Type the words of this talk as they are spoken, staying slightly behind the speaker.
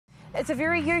It's a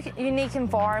very unique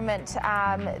environment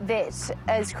that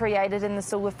is created in the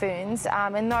Silver Ferns,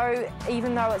 and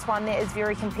even though it's one that is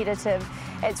very competitive,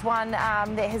 it's one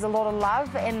that has a lot of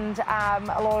love and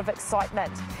a lot of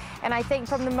excitement. And I think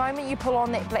from the moment you pull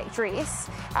on that black dress,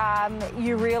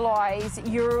 you realise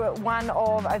you're one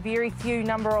of a very few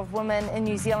number of women in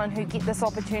New Zealand who get this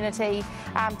opportunity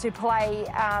to play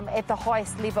at the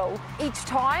highest level. Each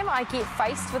time I get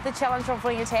faced with the challenge of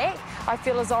wing attack, I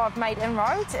feel as though I've made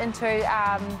inroads into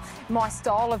my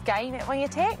style of game at wing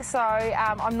attack, so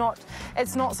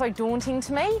it's not so daunting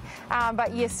to me,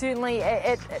 but yes, certainly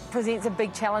it presents a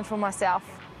big challenge for myself.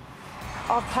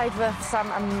 I've played with some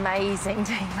amazing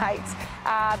teammates.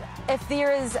 If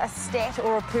there is a stat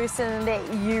or a person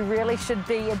that you really should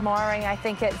be admiring, I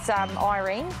think it's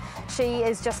Irene. She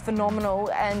is just phenomenal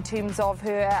in terms of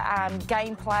her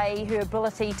gameplay, her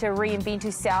ability to reinvent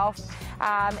herself,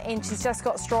 and she's just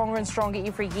got stronger and stronger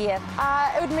every year.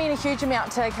 It would mean a huge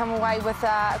amount to come away with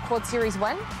a quad series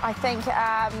win. I think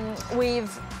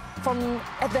from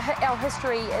our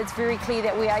history, it's very clear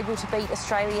that we're able to beat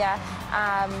Australia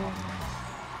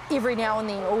every now and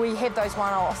then, or we have those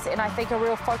one-offs, and I think a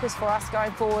real focus for us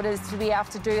going forward is to be able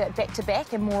to do it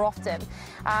back-to-back and more often.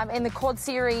 And the quad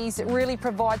series really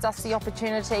provides us the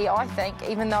opportunity, I think,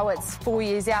 even though it's 4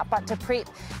 years out, but to prep,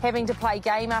 having to play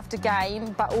game after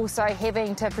game, but also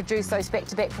having to produce those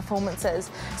back-to-back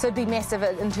performances. So it'd be massive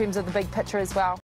in terms of the big picture as well.